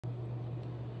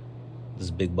This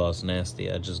Big Boss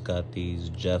Nasty. I just got these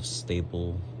Jeff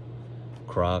Staple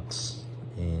Crocs,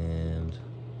 and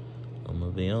I'm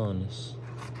gonna be honest,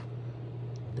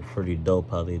 they're pretty dope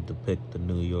how they depict the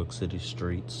New York City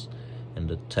streets and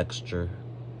the texture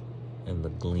and the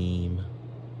gleam.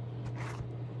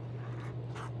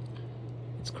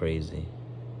 It's crazy.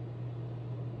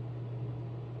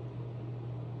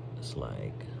 It's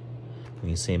like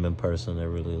when you see them in person, they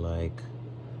really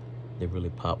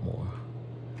pop more.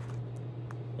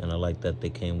 And I like that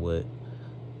they came with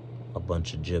a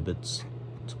bunch of gibbets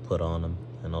to put on them,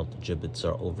 and all the gibbets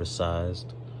are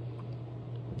oversized.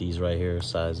 These right here are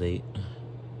size 8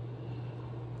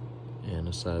 and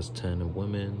a size 10 in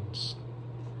women's.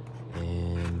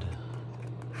 And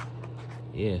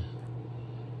yeah,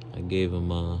 I gave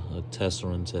him a test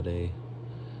run today.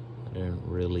 I didn't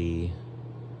really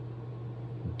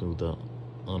do the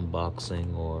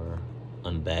unboxing or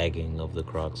unbagging of the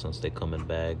Crocs since they come in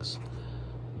bags,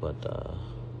 but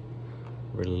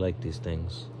really like these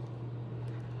things.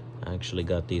 I actually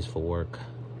got these for work.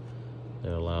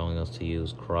 They're allowing us to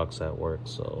use Crocs at work,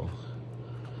 so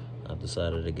I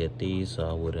decided to get these so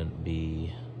I wouldn't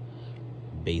be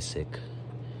basic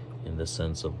in the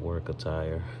sense of work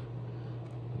attire.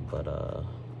 But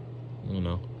you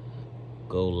know,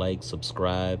 go like,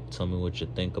 subscribe, tell me what you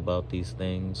think about these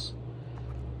things.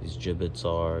 These gibbets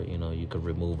are, you know, you could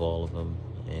remove all of them,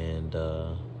 and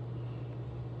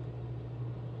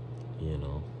you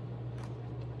know,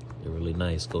 they're really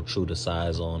nice. Go true to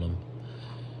size on them.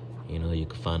 You know, you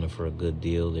can find them for a good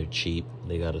deal. They're cheap.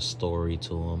 They got a story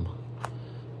to them.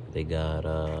 They got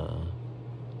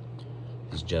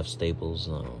these Jeff Staples.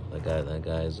 That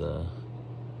guy's a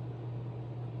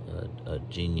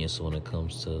genius when it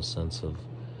comes to a sense of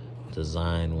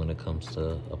design, when it comes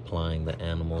to applying the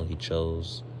animal he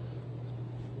chose.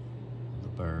 The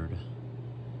bird,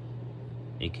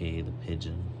 aka the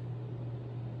pigeon.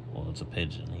 Well, it's a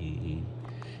pigeon.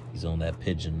 He's on that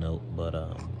pigeon note, but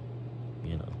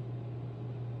you know,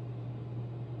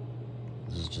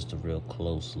 this is just a real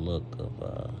close look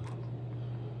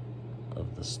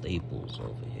of the staples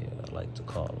over here. I like to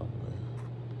call them,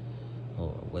 or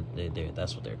what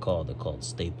that's what they're called. They're called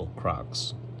Staple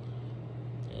Crocs,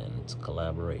 and it's a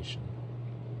collaboration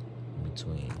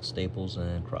between Staples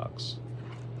and Crocs.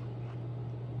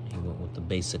 He went with the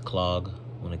basic clog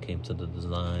when it came to the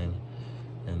design,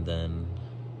 and then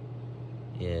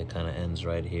yeah, it kind of ends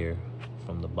right here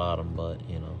from the bottom. But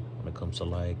you know, when it comes to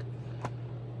like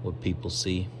what people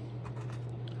see,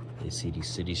 they see these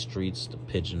city streets, the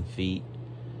pigeon feet,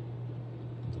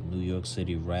 the New York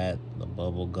City rat, the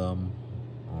bubble gum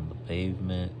on the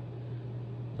pavement,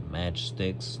 the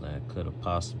matchsticks that could have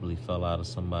possibly fell out of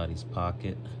somebody's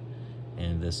pocket.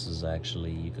 And this is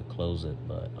actually, you could close it,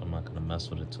 but I'm not gonna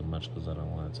mess with it too much because I don't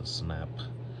want it to snap.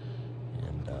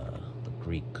 And the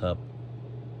Greek cup,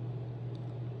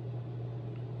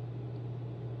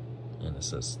 and it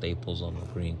says Staples on the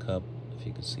green cup, if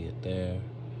you can see it there.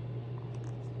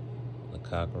 The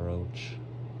cockroach,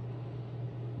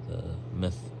 the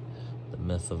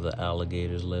myth of the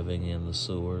alligators living in the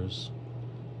sewers.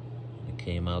 It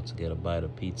came out to get a bite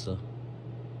of pizza,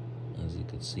 as you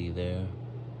can see there.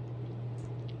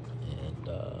 And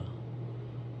the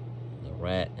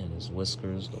rat and his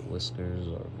whiskers. The whiskers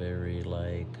are very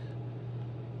like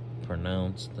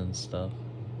pronounced and stuff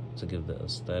to give the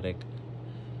aesthetic.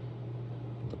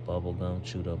 The bubble gum,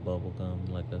 chewed up bubble gum,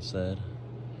 like I said.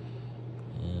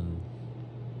 And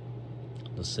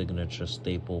the signature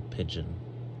staple pigeon.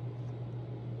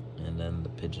 And then the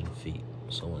pigeon feet.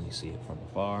 So when you see it from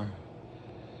afar,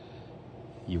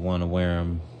 you want to wear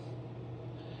them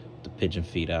the pigeon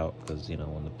feet out, because you know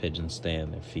when the pigeons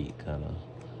stand, their feet kind of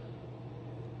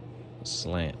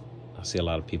slant. I see a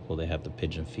lot of people, they have the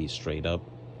pigeon feet straight up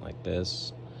like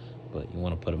this, but you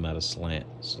want to put them at a slant.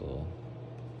 So,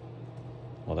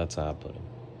 well, that's how I put them.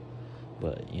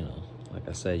 But you know, like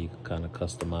I said, you can kind of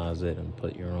customize it and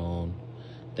put your own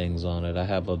things on it. I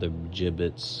have other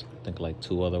gibbets, I think like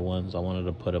 2 other ones I wanted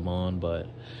to put them on, but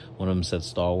one of them said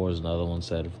Star Wars, another one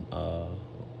said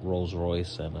Rolls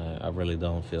Royce, and I really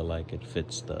don't feel like it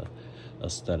fits the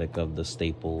aesthetic of the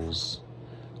Staples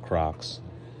Crocs.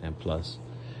 And plus,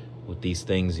 with these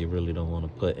things, you really don't want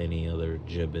to put any other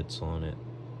gibbets on it,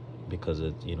 because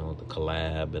it, you know, the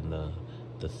collab and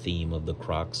the theme of the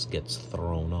Crocs gets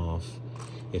thrown off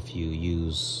if you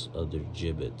use other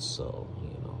gibbets. So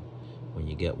you know, when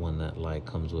you get one that like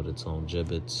comes with its own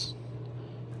gibbets,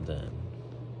 then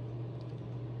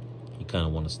you kind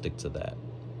of want to stick to that.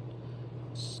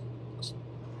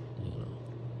 You know,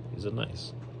 these are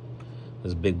nice. This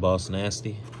is Big Boss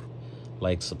Nasty.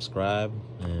 Like, subscribe,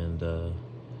 and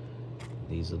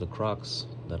these are the Crocs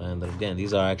that I ended up getting.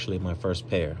 These are actually my first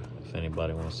pair, if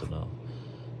anybody wants to know.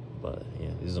 But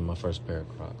yeah, these are my first pair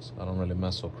of Crocs. I don't really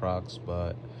mess with Crocs,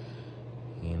 but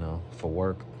you know, for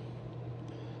work,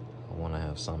 I want to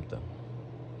have something.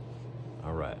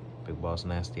 All right, Big Boss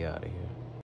Nasty out of here.